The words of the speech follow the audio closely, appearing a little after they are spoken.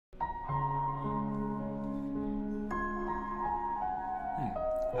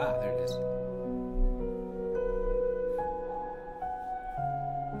Ah, there it is.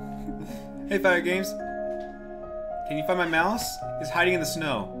 Hey, Fire Games. Can you find my mouse? It's hiding in the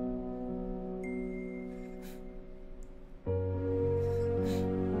snow.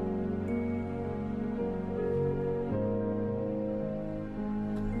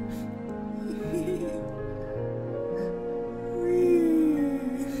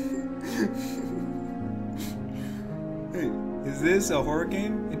 Is this a horror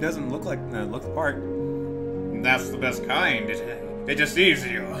game? It doesn't look like look the part. That's the best kind. It deceives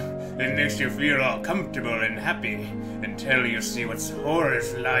you. It makes you feel all comfortable and happy until you see what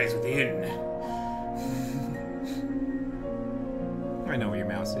horrors lies within. I know where your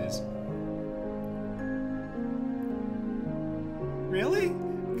mouse is. Really?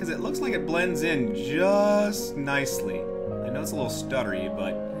 Because it looks like it blends in just nicely. I know it's a little stuttery,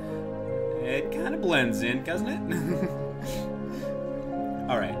 but it kind of blends in, doesn't it?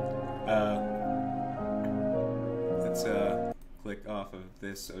 Alright. Let's click off of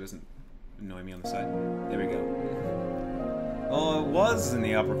this so it doesn't annoy me on the side. There we go. Well, it was in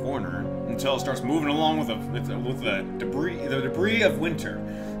the upper corner until it starts moving along with the debris of winter.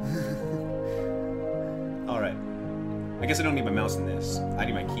 Alright. I guess I don't need my mouse in this. I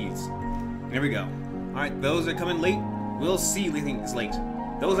need my keys. There we go. Alright, those that come in late, we'll see things late.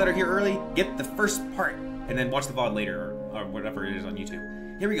 Those that are here early, get the first part, and then watch the VOD later, or whatever it is on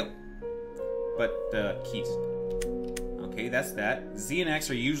YouTube. Here we go. But, keys. Okay, that's that. Z and X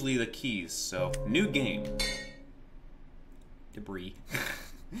are usually the keys, so, new game. Debris.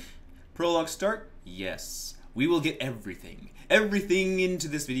 Prologue start? Yes. We will get everything. Everything into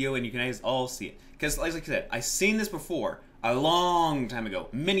this video, and you can guys all see it. Because, like I said, I've seen this before, a long time ago,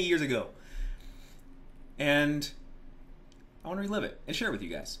 many years ago. And I want to relive it and share it with you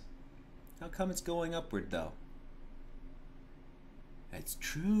guys. How come it's going upward, though? That's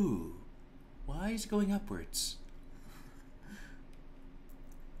true. Why is it going upwards?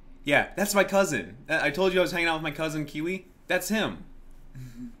 Yeah, that's my cousin. I told you I was hanging out with my cousin Kiwi. That's him.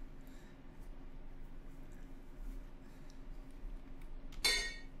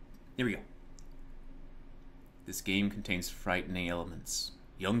 Here we go. This game contains frightening elements.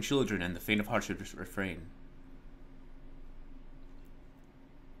 Young children and the faint of heart should refrain.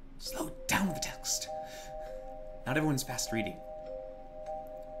 Slow down the text. Not everyone's fast reading.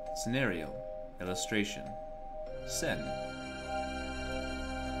 Scenario. Illustration. Send.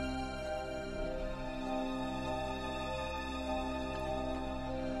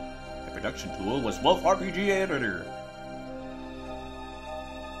 The production tool was Wolf RPG Editor.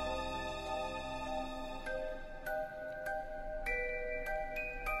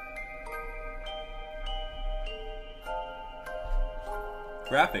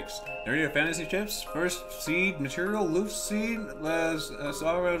 Graphics. Narrative fantasy chips. First seed material. Loose seed.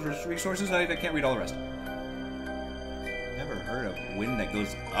 Resources. I can't read all the rest. Never heard of wind that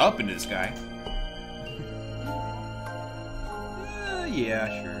goes up into the sky. Yeah,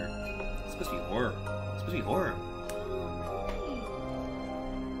 sure. It's supposed to be horror. It's supposed to be horror.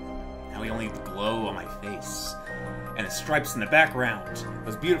 Now we only have the glow on my face. And the stripes in the background.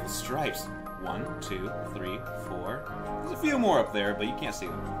 Those beautiful stripes. 1, 2, 3, 4. There's a few more up there, but you can't see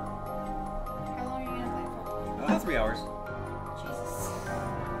them. How long are you gonna play for? 3 hours. Jesus.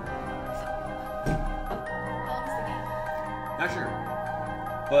 How long is the game? Not sure.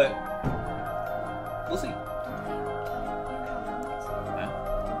 But we'll see. Huh?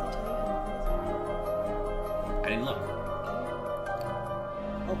 I didn't look.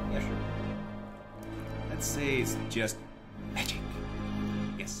 Oh, yeah, sure. Let's say it's just magic.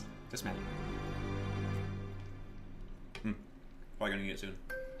 Yes, just magic. Probably gonna need it soon.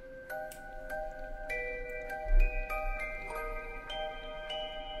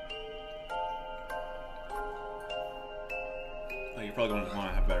 Oh, you're probably going to want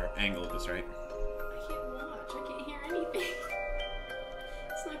to have a better angle of this, right? I can't watch. I can't hear anything.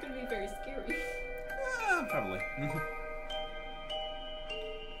 It's not gonna be very scary. Probably.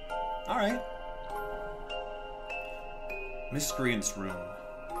 Alright. Miscreant's Room.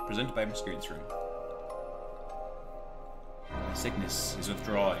 Presented by Miscreant's Room. Sickness is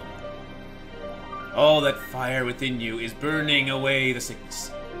withdrawing. All that fire within you is burning away the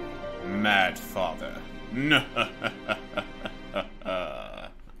sickness. Mad father.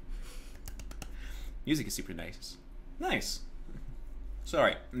 Music is super nice. Nice.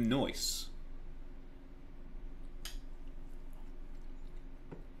 Sorry, noise.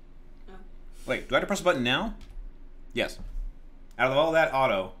 Oh. Wait, do I have to press a button now? Yes. Out of all that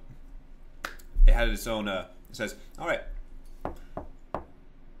auto, it had its own, it says, alright.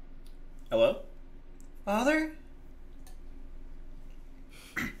 Hello? Father?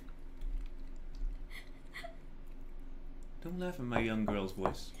 laugh at my young girl's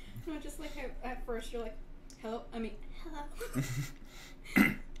voice. No, just like how at first you're like, hello? I mean,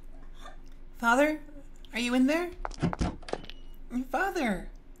 hello. Father? Are you in there? Father!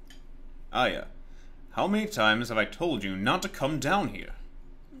 Aya, how many times have I told you not to come down here?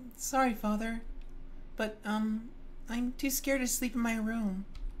 Sorry, Father. But, I'm too scared to sleep in my room.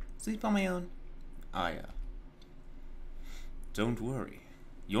 Sleep on my own. Aya, don't worry.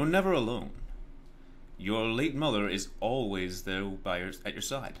 You're never alone. Your late mother is always there at your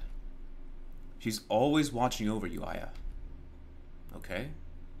side. She's always watching over you, Aya. Okay?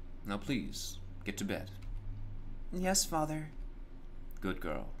 Now please, get to bed. Yes, Father. Good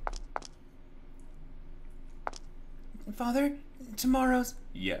girl. Father, tomorrow's...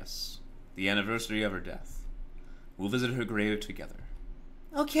 Yes, the anniversary of her death. We'll visit her grave together.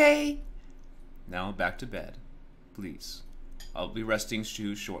 Okay. Now back to bed. Please. I'll be resting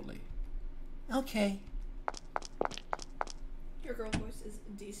you shortly. Okay. Your girl voice is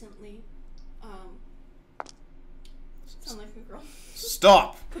decently, sound like a girl.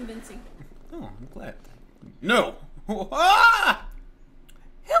 Stop! Convincing. Oh, I'm glad. No! Ah!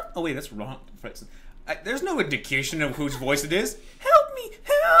 Help! Oh wait, that's wrong. There's no indication of whose voice it is. Help me!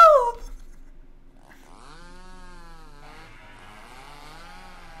 Help!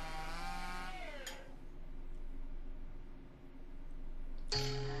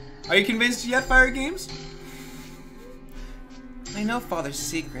 Are you convinced yet, Fire Games? I know Father's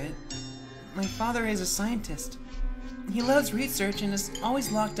secret. My father is a scientist. He loves research and is always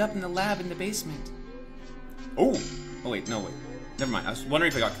locked up in the lab in the basement. Oh! Oh wait, no wait. Never mind. I was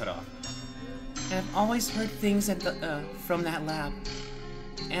wondering if I got cut off. And I've always heard things at the, from that lab.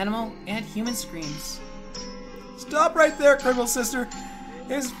 Animal and human screams. Stop right there, Criminal Sister.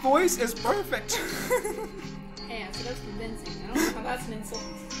 His voice is perfect. Hey, I said that's convincing. I don't know how that's an insult.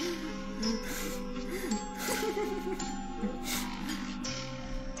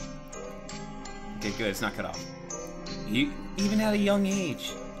 Okay, good. It's not cut off. Even at a young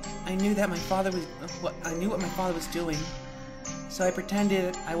age, I knew that my father was. I knew what my father was doing, so I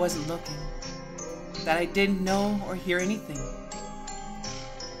pretended I wasn't looking, that I didn't know or hear anything.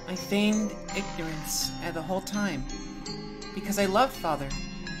 I feigned ignorance the whole time because I loved Father.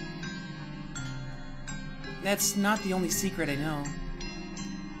 That's not the only secret I know.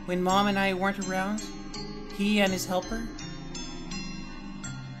 When Mom and I weren't around, he and his helper.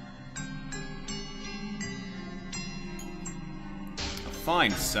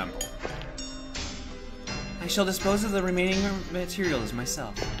 Fine sample. I shall dispose of the remaining materials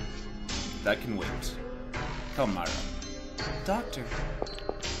myself. That can wait. Come, Myra. Doctor.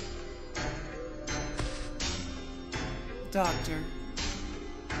 Doctor.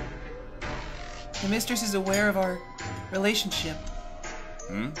 The mistress is aware of our relationship.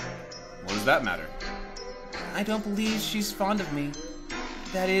 What does that matter? I don't believe she's fond of me.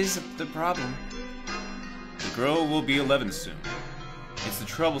 That is the problem. The girl will be 11 soon. It's the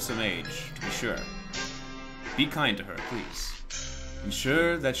troublesome age, to be sure. Be kind to her, please.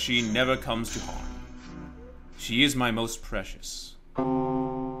 Ensure that she never comes to harm. She is my most precious.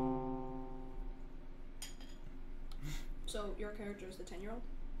 So, your character is the 10-year-old?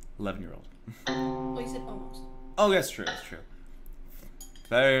 11-year-old. Oh, you said almost. Oh, that's true, that's true.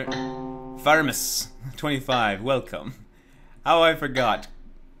 Farmus, 25, welcome. How I forgot.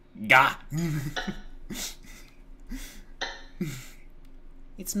 Gah!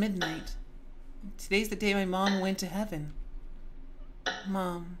 It's midnight. Today's the day my mom went to heaven.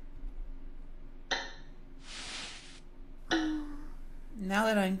 Mom. Now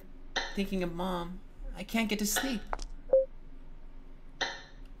that I'm thinking of Mom, I can't get to sleep.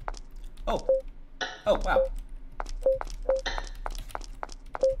 Oh. Oh, wow.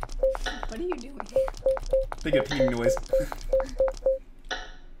 What are you doing? Big a pinging noise.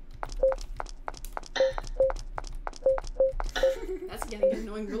 That's getting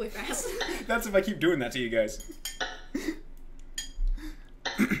annoying really fast. That's if I keep doing that to you guys.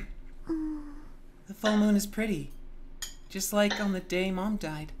 The full moon is pretty. Just like on the day Mom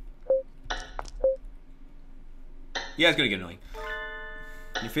died. Yeah, it's gonna get annoying.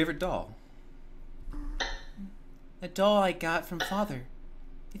 Your favorite doll? A doll I got from Father.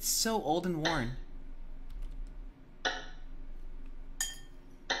 It's so old and worn.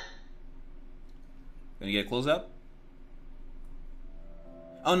 Gonna get a close up?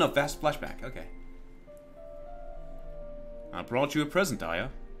 Oh no, fast flashback, okay. I brought you a present, Aya.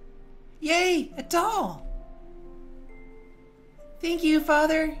 Yay! A doll! Thank you,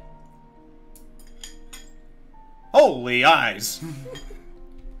 Father. Holy eyes!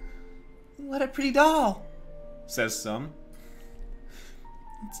 What a pretty doll. Says some.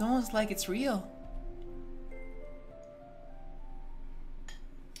 It's almost like it's real.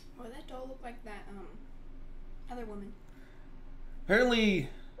 other woman? Apparently,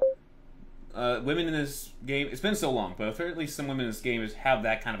 women in this game, it's been so long, but apparently some women in this game have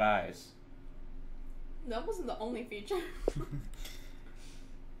that kind of eyes. That wasn't the only feature.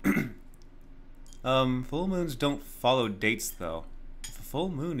 Full moons don't follow dates, though. If a full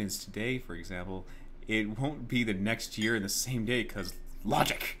moon is today, for example, it won't be the next year in the same day, because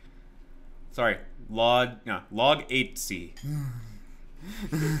logic. Sorry, log 8C.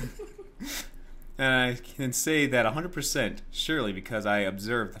 And I can say that 100% surely because I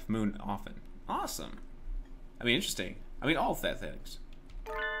observe the moon often. Awesome. I mean, interesting. I mean, all of that things.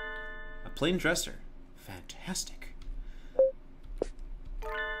 A plain dresser. Fantastic.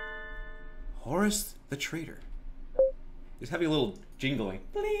 Horace the Traitor. It's having a little jingling.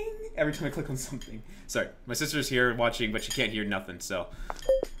 Bling! Every time I click on something. Sorry, my sister's here watching, but she can't hear nothing, so.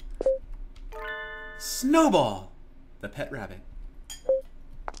 Snowball! The pet rabbit.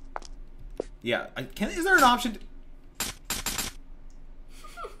 Yeah, is there an option to...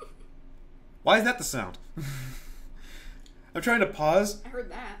 Why is that the sound? I'm trying to pause. I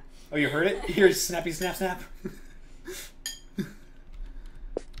heard that. Oh, you heard it? You hear snappy snap snap? A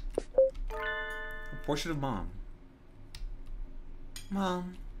portrait of Mom.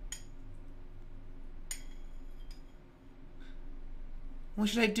 Mom. What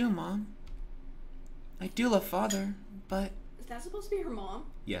should I do, Mom? I do love Father, but... Is that supposed to be her mom?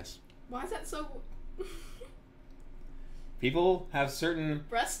 Yes. Why is that so... People have certain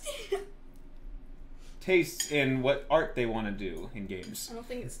breasty? tastes in what art they want to do in games. I don't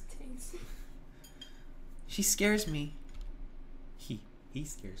think it's taste. She scares me. He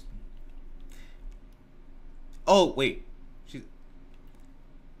scares me. Oh, wait.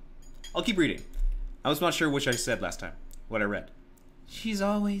 I'll keep reading. I was not sure which I said last time. What I read. She's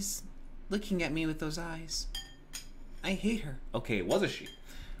always looking at me with those eyes. I hate her. Okay, it was a she.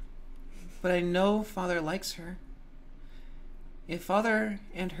 But I know Father likes her. If Father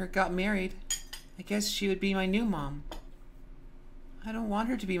and her got married, I guess she would be my new mom. I don't want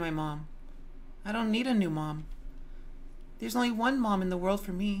her to be my mom. I don't need a new mom. There's only one mom in the world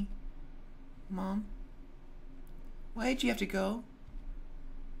for me. Mom, why did you have to go?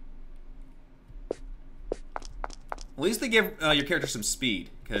 At least they give your character some speed,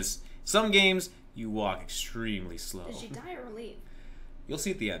 because some games you walk extremely slow. Did she die or leave? You'll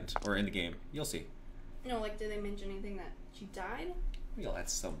see at the end, or in the game. You'll see. No, like, did they mention anything that she died? You'll add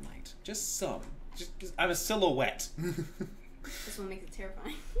some light. Just some. Just I'm a silhouette. This one makes it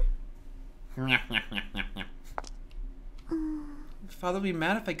terrifying. Father will be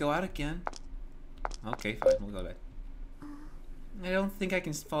mad if I go out again. Okay, fine. We'll go to bed. I don't think I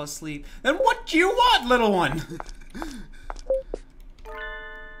can fall asleep. Then what do you want, little one?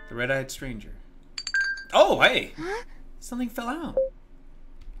 The red-eyed stranger. Oh, hey! Huh? Something fell out.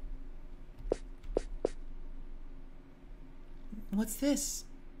 What's this?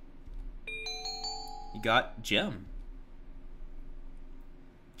 You got gem.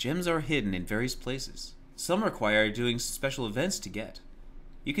 Gems are hidden in various places. Some require doing special events to get.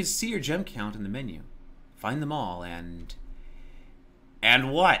 You can see your gem count in the menu. Find them all and...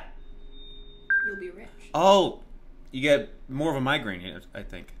 And what? You'll be rich. Oh! You get more of a migraine, I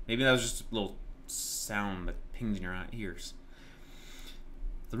think. Maybe that was just a little sound that pinged in your ears.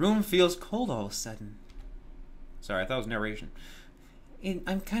 The room feels cold all of a sudden. Sorry, I thought it was narration.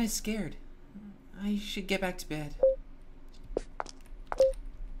 I'm kind of scared. I should get back to bed.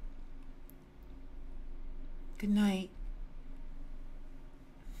 Good night.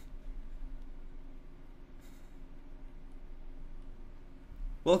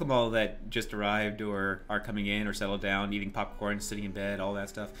 Welcome all that just arrived or are coming in or settled down, eating popcorn, sitting in bed, all that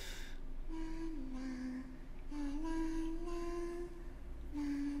stuff.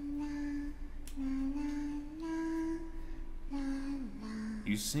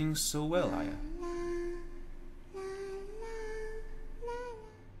 You sing so well, Aya.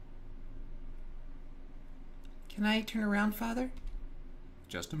 Can I turn around, Father?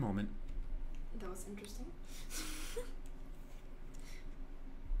 Just a moment. That was interesting.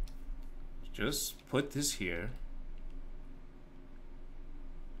 Just put this here.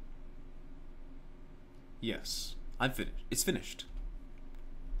 Yes, I'm finished. It's finished.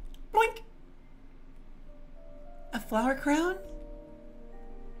 Boink! A flower crown?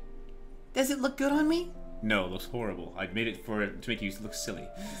 Does it look good on me? No, it looks horrible. I made it to make you look silly.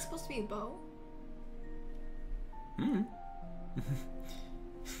 Is it supposed to be a bow? Hmm.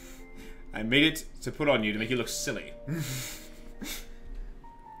 I made it to put on you to make you look silly.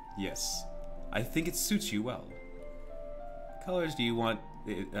 Yes. I think it suits you well. What colors do you want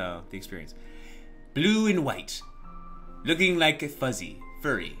the experience? Blue and white. Looking like a fuzzy,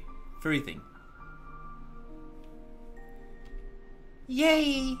 furry thing.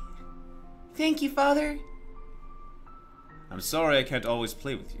 Yay! Thank you, Father. I'm sorry I can't always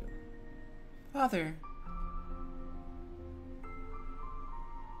play with you. Father.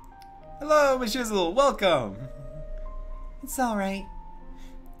 Hello, Miss Shizzle. Welcome. It's alright.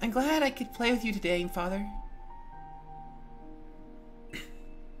 I'm glad I could play with you today, Father.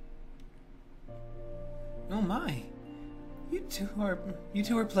 Oh my. You two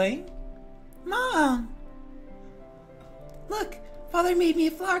are playing? Mom! Look, Father made me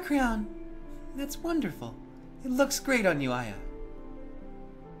a flower crown. That's wonderful. It looks great on you, Aya.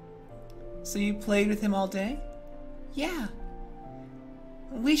 So you played with him all day? Yeah.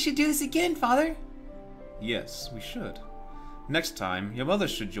 We should do this again, Father. Yes, we should. Next time, your mother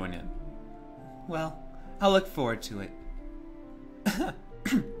should join in. Well, I'll look forward to it.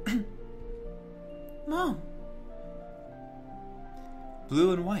 Mom.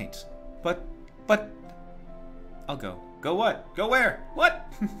 Blue and white. But... I'll go. Go what? Go where? What?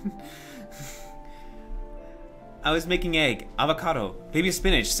 I was making egg, avocado, baby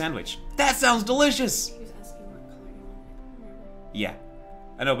spinach, sandwich. That sounds delicious! He was asking what color you wanted. Remember? Yeah.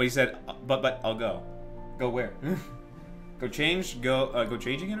 I know, but he said, but I'll go. Go where? Go change? Go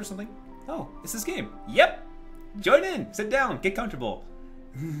change again or something? Oh, it's this game. Yep! Join in! Sit down! Get comfortable!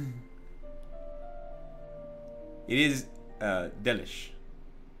 It is, delish.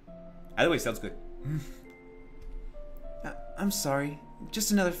 Either way, sounds good. I'm sorry.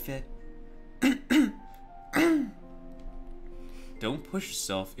 Just another fit. Don't push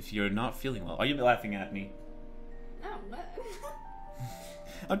yourself if you're not feeling well. Are you laughing at me? No, what?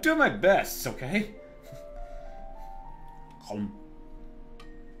 I'm doing my best, okay?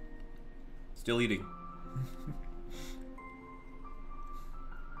 Still eating.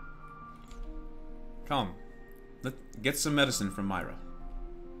 Come. Let's get some medicine from Myra.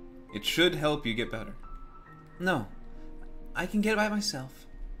 It should help you get better. No. I can get it by myself.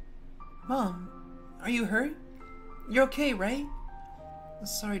 Mom, are you hurt? You're okay, right?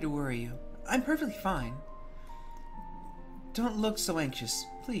 Sorry to worry you. I'm perfectly fine. Don't look so anxious,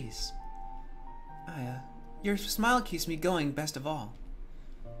 please. Your smile keeps me going best of all.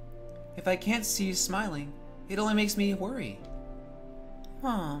 If I can't see you smiling, it only makes me worry.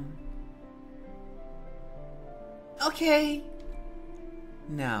 Mom. Okay.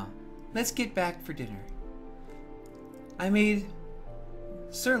 Now, let's get back for dinner. I made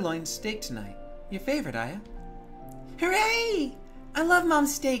sirloin steak tonight. Your favorite, Aya. Hooray! I love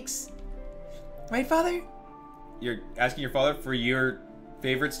Mom's steaks. Right, Father? You're asking your father for your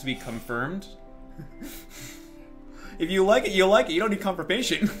favorites to be confirmed? If you like it, you like it. You don't need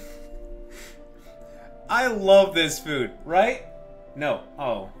confirmation. I love this food, right? No.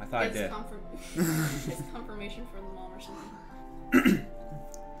 Oh, I thought I did. It's confirmation for the mom or something.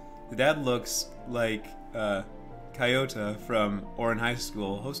 The dad looks like Kyoto from Orin High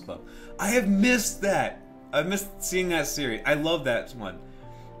School Host Club. I have missed that. I've missed seeing that series. I love that one.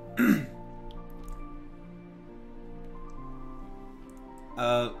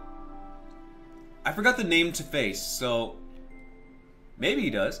 I forgot the name to face, so maybe he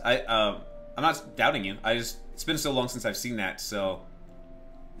does. I'm not doubting you. It's been so long since I've seen that, so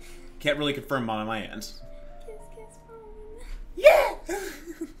can't really confirm on my end. Kiss, kiss, mom. Yeah.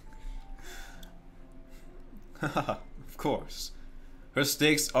 Of course. Her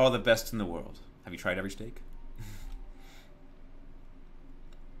steaks are the best in the world. Have you tried every steak?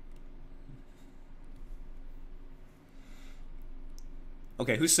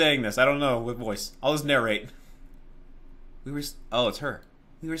 Okay, who's saying this? I don't know. What voice? I'll just narrate. Oh, it's her.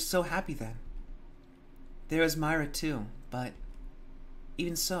 We were so happy then. There was Myra too, but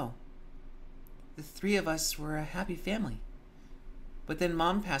even so, the three of us were a happy family. But then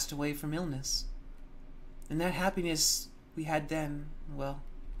Mom passed away from illness. And that happiness we had then, well...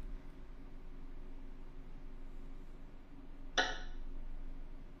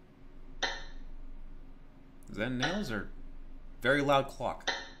 Is that nails or very loud clock?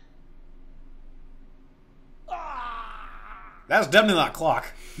 That was definitely not a clock.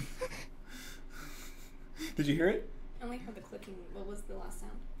 Did you hear it? I only heard the clicking. What was the last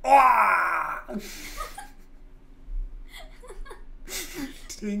sound? Ah!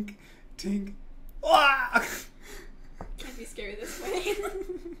 Tink, tink. Ah! Can't be scary this way.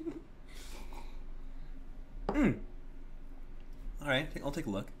 Alright, I'll take a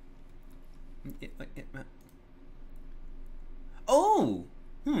look. Oh!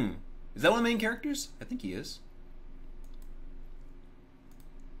 Is that one of the main characters? I think he is.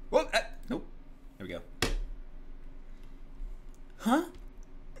 Whoa! Nope. There we go. Huh?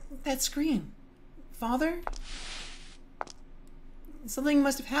 That scream. Father? Something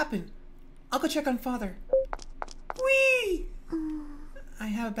must have happened. I'll go check on Father. Whee!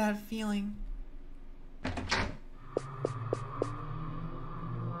 have a bad feeling.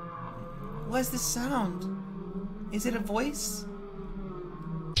 What's the sound? Is it a voice?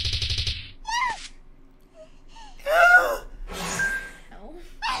 Hell.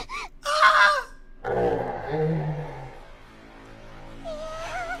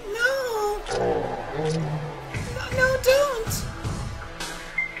 No! No, don't!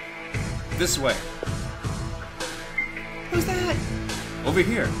 This way. Who's that? Over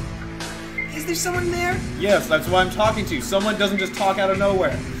here. Is there someone there? Yes, that's why I'm talking to you. Someone doesn't just talk out of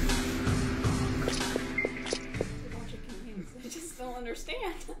nowhere. I just don't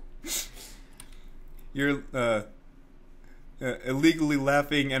understand. You're, illegally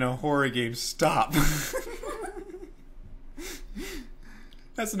laughing in a horror game. Stop.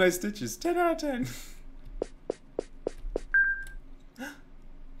 That's some nice stitches. 10 out of 10.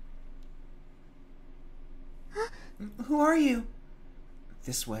 Who are you?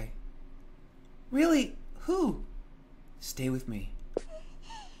 This way. Really? Who? Stay with me.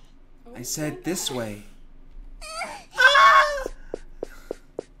 Oh, I said this way. Ah!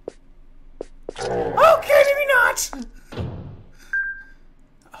 Okay, maybe not!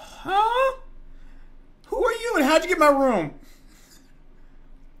 Huh? Who are you and how'd you get my room?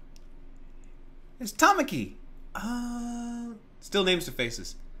 It's Tamaki. Still names to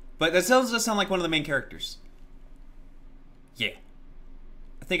faces. But that does sound like one of the main characters. Yeah.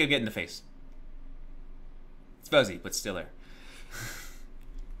 I think I'm getting the face. It's fuzzy, but still there.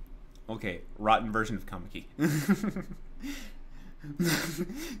 Okay, rotten version of Tamaki.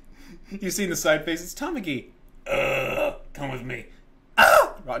 You've seen the side face? It's Tamaki. Come with me.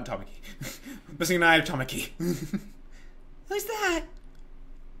 Oh! Rotten Tamaki. Missing an eye of Tamaki. Who's that?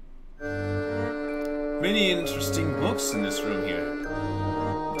 Many interesting books in this room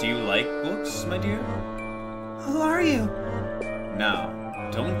here. Do you like books, my dear? Who are you? Now,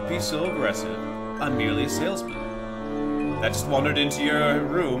 don't be so aggressive. I'm merely a salesman. That just wandered into your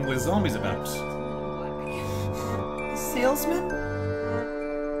room with zombies about. Salesman?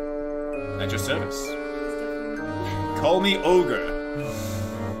 At your service. Call me Ogre.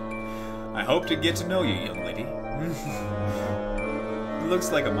 I hope to get to know you, young lady.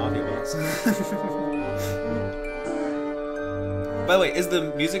 Looks like a mafia boss. By the way, is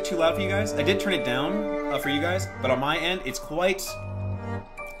the music too loud for you guys? I did turn it down for you guys, but on my end, it's quite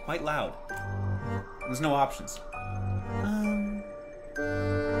loud. There's no options.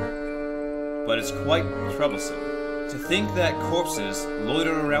 But it's quite troublesome. To think that corpses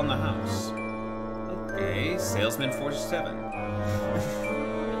loiter around the house. Okay, Salesman 47.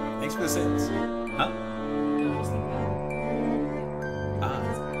 Thanks for the sentence. Huh?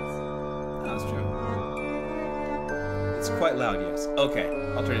 That's true. It's quite loud, yes. Okay,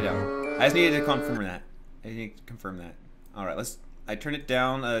 I'll turn it down. I just needed to confirm that. Alright, I turned it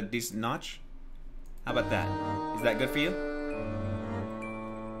down a decent notch. How about that? Is that good for you?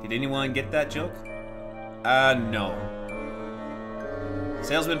 Did anyone get that joke? No.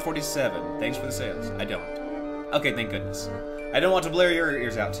 Salesman 47, thanks for the sales. I don't. Okay, thank goodness. I don't want to blare your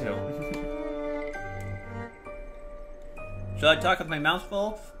ears out, too. Should I talk with my mouth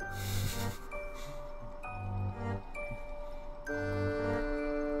full?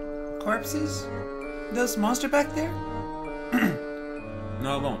 Corpses? Those monster back there?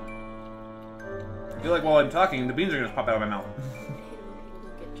 No, it won't. I feel like while I'm talking, the beans are gonna pop out of my mouth. I hate it when people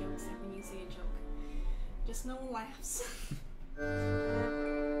look at jokes like when you say a joke. Just no one laughs.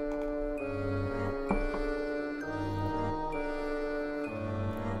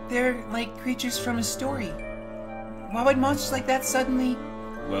 They're like creatures from a story. Why would monsters like that suddenly...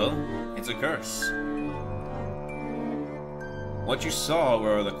 Well, it's a curse. What you saw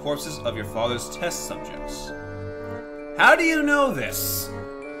were the corpses of your father's test subjects. How do you know this?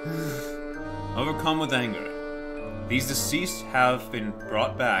 Overcome with anger, these deceased have been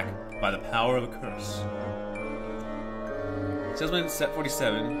brought back by the power of a curse. Salesman set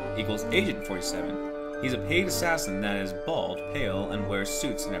 47 equals Agent 47. He's a paid assassin that is bald, pale, and wears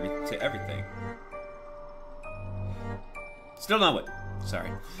suits and everything. Still not what?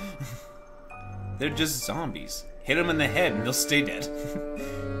 Sorry. They're just zombies. Hit them in the head and they'll stay dead.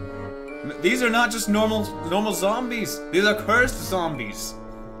 These are not just normal zombies. These are cursed zombies.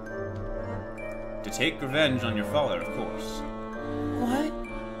 To take revenge on your father, of course. What?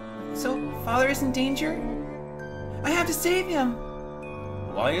 So, father is in danger? I have to save him!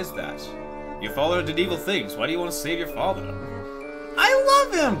 Why is that? Your father did evil things. Why do you want to save your father? I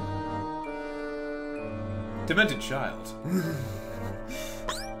love him! Demented child.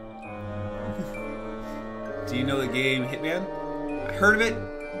 Do you know the game Hitman? I heard of it,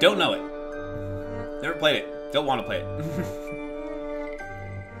 don't know it. Never played it, don't want to play it.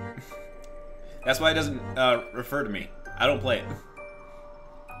 That's why it doesn't refer to me. I don't play it.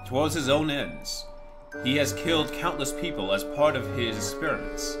 Towards his own ends, he has killed countless people as part of his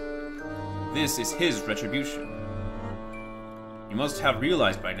experiments. This is his retribution. You must have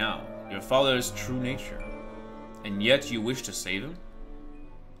realized by now your father's true nature, and yet you wish to save him?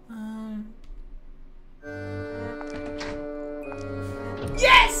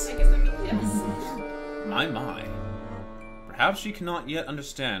 Yes! I guess I mean yes. My. Perhaps you cannot yet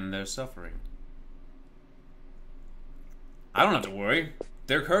understand their suffering. I don't have to worry.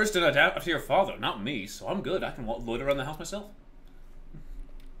 They're cursed and adapt to your father, not me, so I'm good. I can loiter around the house myself.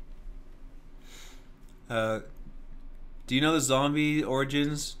 Do you know the zombie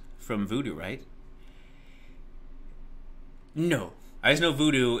origins from voodoo, right? No. I just know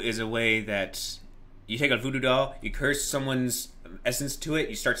voodoo is a way that you take a voodoo doll, you curse someone's essence to it,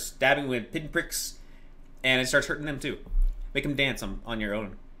 you start stabbing with pinpricks, and it starts hurting them too. Make them dance on your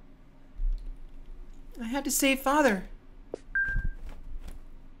own. I had to save Father.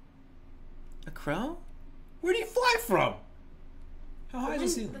 A crow? Where do you fly from? How high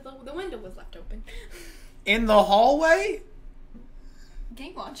is it? The window was left open. In the hallway?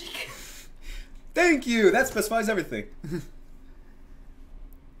 Game logic. Thank you! That specifies everything.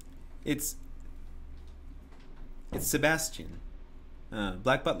 It's Sebastian.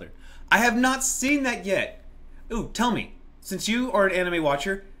 Black Butler. I have not seen that yet. Ooh, tell me. Since you are an anime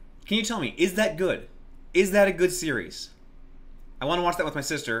watcher, can you tell me, is that good? Is that a good series? I want to watch that with my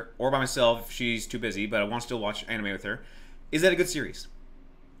sister, or by myself if she's too busy, but I want to still watch anime with her. Is that a good series?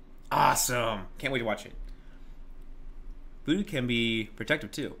 Awesome! Can't wait to watch it. Voodoo can be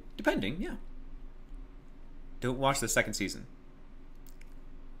protective too. Depending, yeah. Don't watch the second season.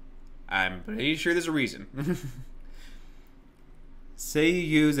 I'm pretty sure there's a reason. Say you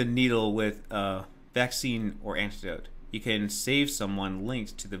use a needle with a vaccine or antidote. You can save someone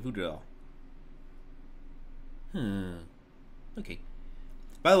linked to the voodoo doll. Okay.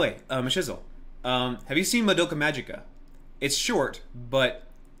 By the way, Shizzle, have you seen Madoka Magica? It's short,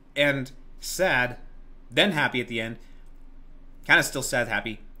 and sad, then happy at the end. Kind of still sad,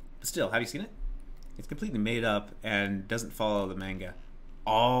 happy. But still, have you seen it? It's completely made up and doesn't follow the manga.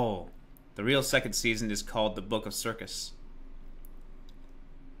 Oh, the real second season is called The Book of Circus.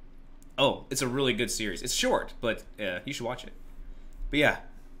 Oh, it's a really good series. It's short, but you should watch it. But yeah,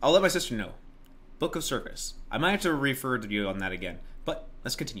 I'll let my sister know. Book of Circus. I might have to refer to you on that again, but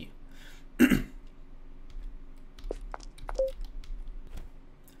let's continue.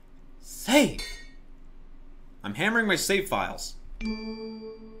 Save! I'm hammering my save files.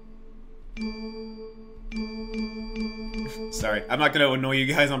 Sorry, I'm not gonna annoy you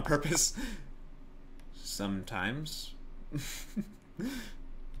guys on purpose. Sometimes.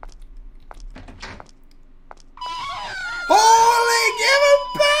 Holy, give him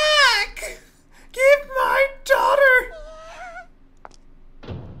back! Give my daughter!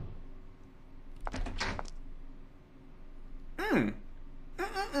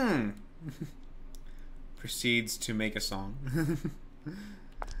 Proceeds to make a song.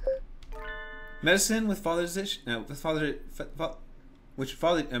 Medicine with father's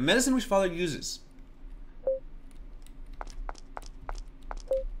medicine which father uses.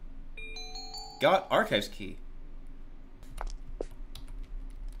 Got archives key.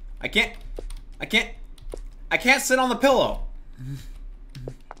 I can't sit on the pillow.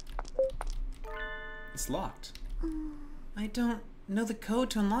 It's locked. I don't know the code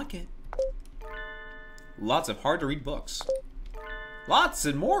to unlock it. Lots of hard to read books. Lots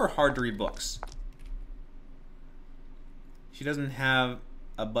and more hard to read books. She doesn't have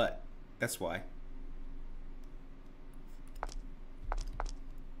a butt. That's why.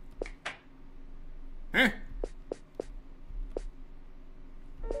 Huh.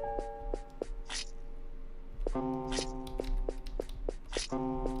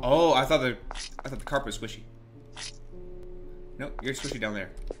 Oh, I thought the carpet was squishy. Nope, you're squishy down there.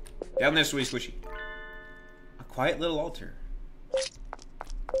 Down there, squishy. A quiet little altar.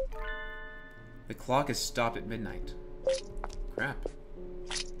 The clock is stopped at midnight. Crap.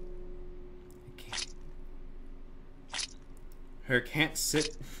 Her can't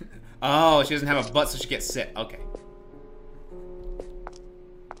sit. Oh, she doesn't have a butt, so she can't sit. Okay.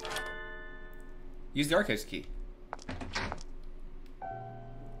 Use the archives key.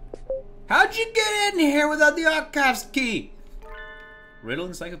 How'd you get in here without the archives key? Riddle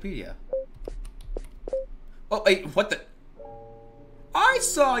Encyclopedia. Oh, wait, what the? I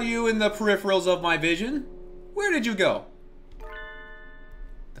saw you in the peripherals of my vision. Where did you go?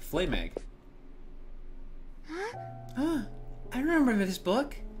 The flame egg. Huh? I remember this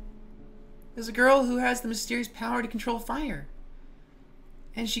book. There's a girl who has the mysterious power to control fire.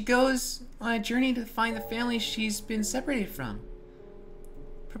 And she goes on a journey to find the family she's been separated from,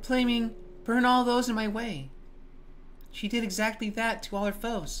 proclaiming, "Burn all those in my way." She did exactly that to all her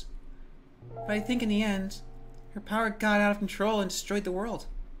foes. But I think in the end, her power got out of control and destroyed the world.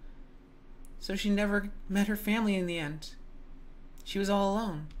 So she never met her family in the end. She was all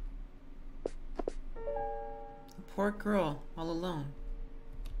alone. A poor girl, all alone.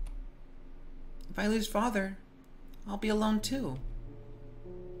 If I lose Father, I'll be alone too.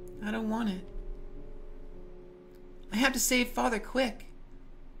 I don't want it. I have to save Father quick.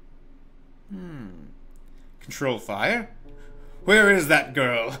 Control fire? Where is that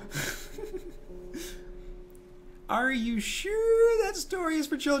girl? Are you sure that story is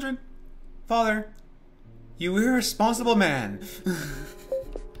for children? Father, you irresponsible man.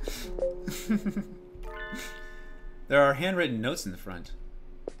 There are handwritten notes in the front.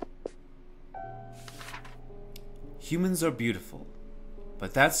 Humans are beautiful,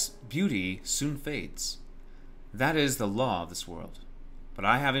 but that's beauty soon fades. That is the law of this world, but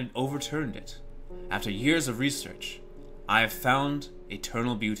I haven't overturned it. After years of research, I have found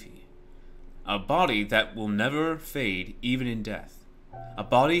eternal beauty. A body that will never fade even in death. A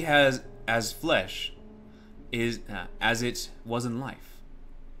body has as flesh is as it was in life.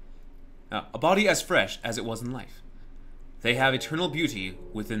 A body as fresh as it was in life. They have eternal beauty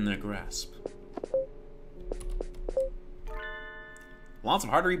within their grasp. Lots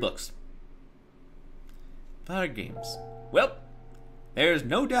of hard to read books. Fire games. Well, there's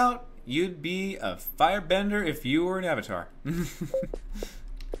no doubt you'd be a firebender if you were an avatar. Can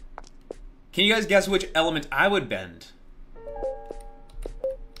you guys guess which element I would bend?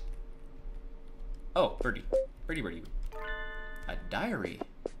 Oh, birdie. Birdie, birdie. A diary.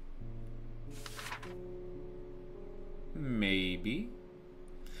 Maybe.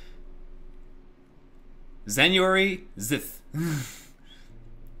 January Zith.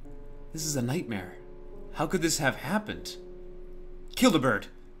 This is a nightmare. How could this have happened? Kill the bird.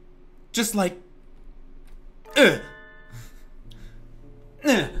 Just like... The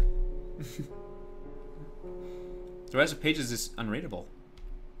rest of the pages is unreadable.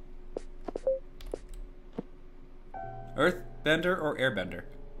 Earthbender or airbender?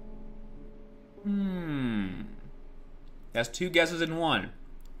 That's two guesses in one.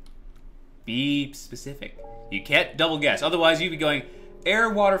 Be specific. You can't double guess. Otherwise you'd be going air,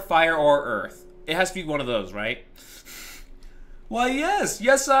 water, fire, or earth. It has to be one of those, right? Why, yes.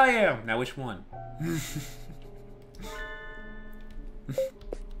 Yes, I am. Now, which one?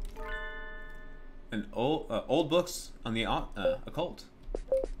 And old books on the occult.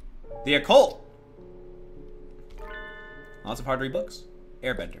 The occult. Lots of hard to read books.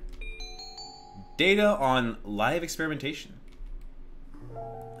 Airbender. Data on live experimentation.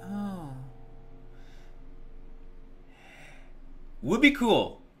 Oh. Would be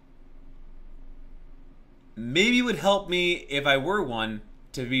cool. Maybe it would help me if I were one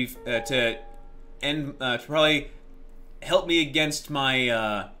to be to probably help me against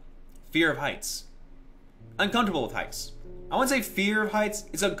my fear of heights. Uncomfortable with heights. I wouldn't say fear of heights.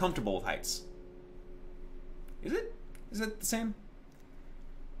 It's uncomfortable with heights. Is it? Is it the same?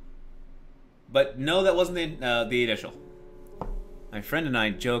 But no, that wasn't the initial. My friend and I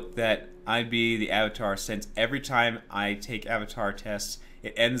joked that I'd be the avatar since every time I take avatar tests,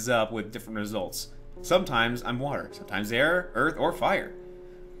 it ends up with different results. Sometimes I'm water, sometimes air, earth, or fire.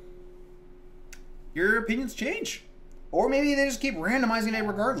 Your opinions change. Or maybe they just keep randomizing it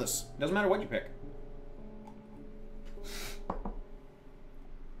regardless. Doesn't matter what you pick.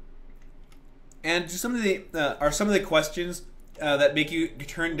 And some of the questions that make you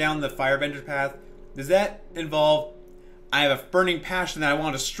turn down the firebender path, does that involve I have a burning passion that I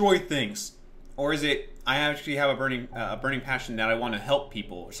want to destroy things? Or is it I actually have a burning passion that I want to help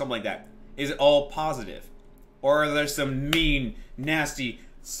people or something like that? Is it all positive? Or are there some mean, nasty,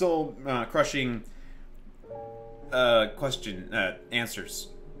 soul crushing answers,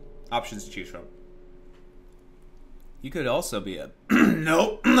 options to choose from? You could also be a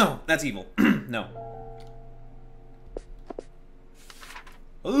no, no, that's evil. No.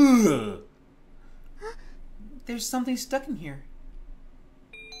 Ugh. There's something stuck in here.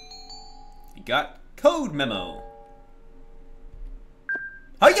 You got code memo.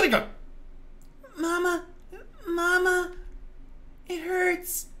 How you gonna go? Mama, Mama, it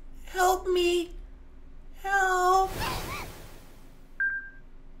hurts. Help me. Help.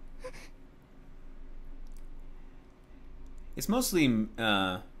 It's mostly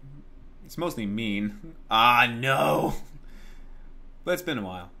mean. Ah, no. But it's been a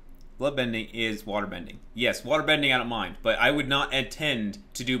while. Bloodbending is waterbending. Yes, waterbending I don't mind, but I would not intend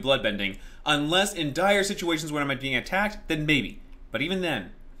to do bloodbending unless in dire situations when I'm being attacked, then maybe. But even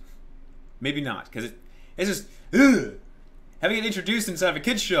then, maybe not, because it's just, ugh. Having it introduced inside of a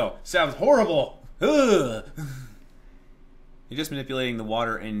kid's show sounds horrible. Ugh. You're just manipulating the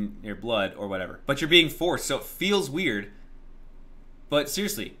water in your blood or whatever. But you're being forced, so it feels weird. But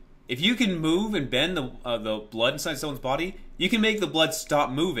seriously, if you can move and bend the blood inside someone's body, you can make the blood stop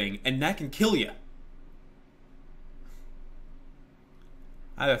moving, and that can kill you.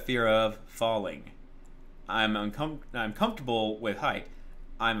 I have a fear of falling. I'm comfortable with height.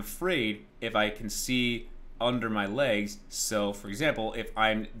 I'm afraid if I can see under my legs. So, for example, if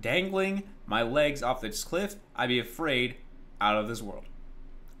I'm dangling my legs off this cliff, I'd be afraid out of this world.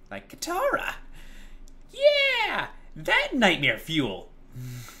 Like Katara. Yeah! That nightmare fuel!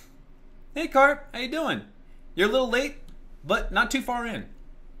 Hey, Carp. How you doing? You're a little late, but not too far in.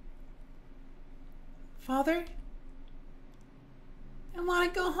 Father? I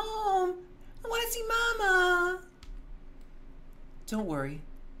want to go home. I want to see Mama. Don't worry.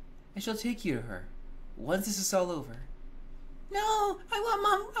 I shall take you to her once this is all over. No, I want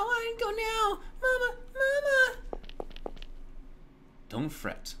Mom. I want to go now. Mama, Mama. Don't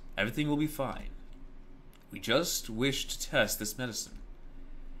fret. Everything will be fine. We just wish to test this medicine.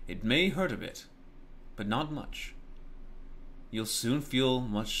 It may hurt a bit, but not much. You'll soon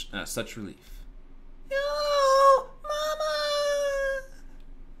feel such relief. No, Mama!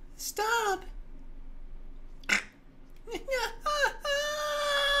 Stop!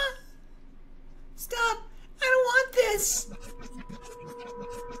 Stop! I don't want this!